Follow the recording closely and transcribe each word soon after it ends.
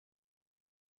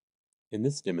In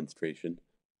this demonstration,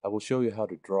 I will show you how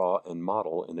to draw and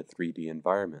model in a 3D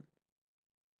environment.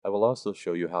 I will also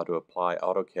show you how to apply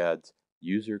AutoCAD's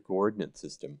User Coordinate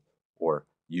System, or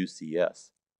UCS,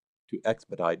 to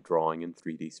expedite drawing in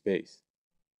 3D space.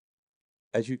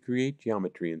 As you create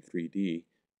geometry in 3D,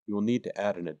 you will need to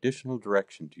add an additional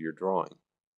direction to your drawing,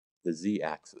 the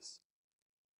Z-axis.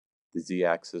 The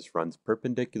Z-axis runs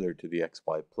perpendicular to the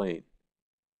XY plane.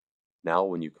 Now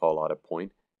when you call out a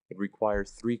point, it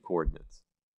requires 3 coordinates.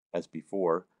 As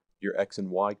before, your X and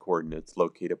Y coordinates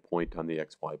locate a point on the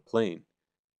XY plane,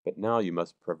 but now you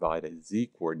must provide a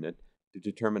Z coordinate to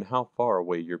determine how far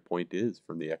away your point is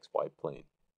from the XY plane,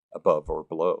 above or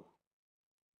below.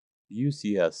 The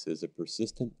UCS is a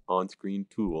persistent on-screen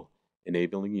tool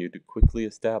enabling you to quickly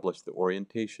establish the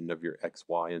orientation of your X,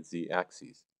 Y, and Z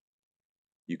axes.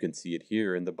 You can see it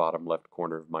here in the bottom left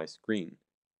corner of my screen,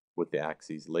 with the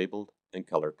axes labeled and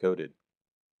color-coded.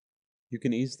 You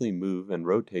can easily move and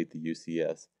rotate the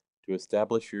UCS to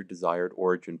establish your desired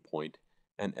origin point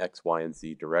and X, Y, and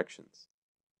Z directions.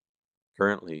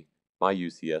 Currently, my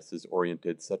UCS is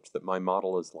oriented such that my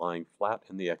model is lying flat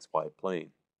in the XY plane.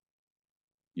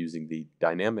 Using the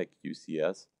dynamic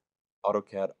UCS,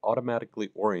 AutoCAD automatically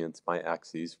orients my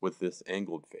axes with this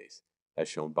angled face, as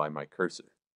shown by my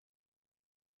cursor.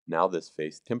 Now this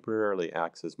face temporarily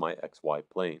acts as my XY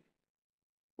plane.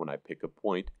 When I pick a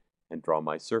point and draw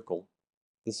my circle,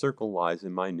 the circle lies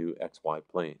in my new XY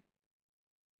plane.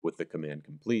 With the command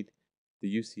complete,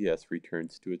 the UCS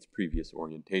returns to its previous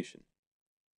orientation.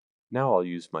 Now I'll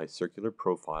use my circular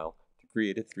profile to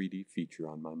create a 3D feature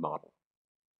on my model.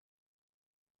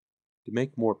 To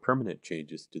make more permanent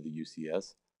changes to the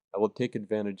UCS, I will take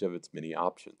advantage of its many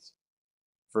options.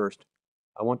 First,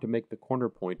 I want to make the corner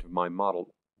point of my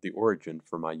model the origin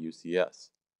for my UCS,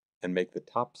 and make the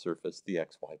top surface the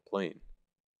XY plane.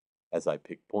 As I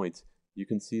pick points, you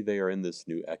can see they are in this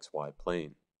new XY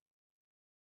plane.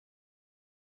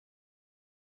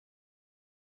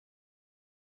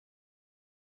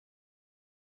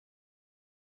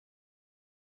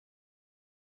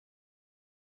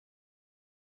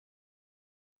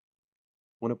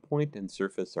 When a point and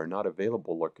surface are not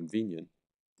available or convenient,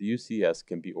 the UCS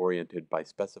can be oriented by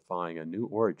specifying a new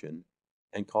origin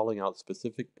and calling out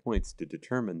specific points to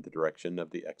determine the direction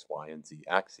of the X, Y, and Z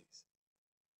axes.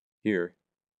 Here,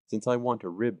 since I want a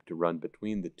rib to run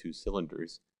between the two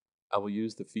cylinders, I will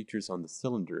use the features on the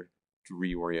cylinder to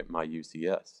reorient my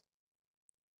UCS.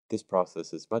 This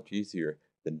process is much easier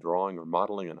than drawing or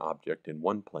modeling an object in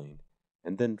one plane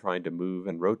and then trying to move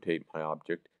and rotate my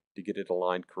object to get it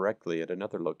aligned correctly at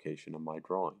another location on my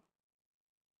drawing.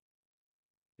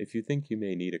 If you think you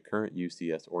may need a current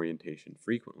UCS orientation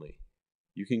frequently,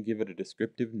 you can give it a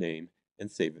descriptive name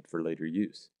and save it for later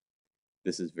use.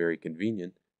 This is very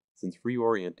convenient since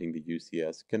reorienting the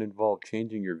UCS can involve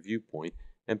changing your viewpoint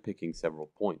and picking several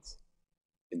points.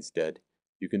 Instead,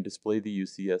 you can display the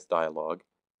UCS dialog,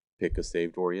 pick a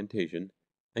saved orientation,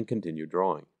 and continue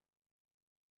drawing.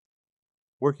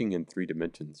 Working in 3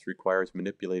 dimensions requires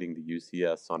manipulating the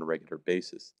UCS on a regular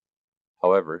basis.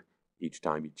 However, each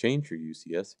time you change your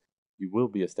UCS, you will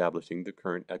be establishing the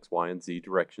current X, Y, and Z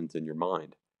directions in your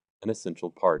mind, an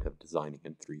essential part of designing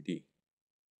in 3D.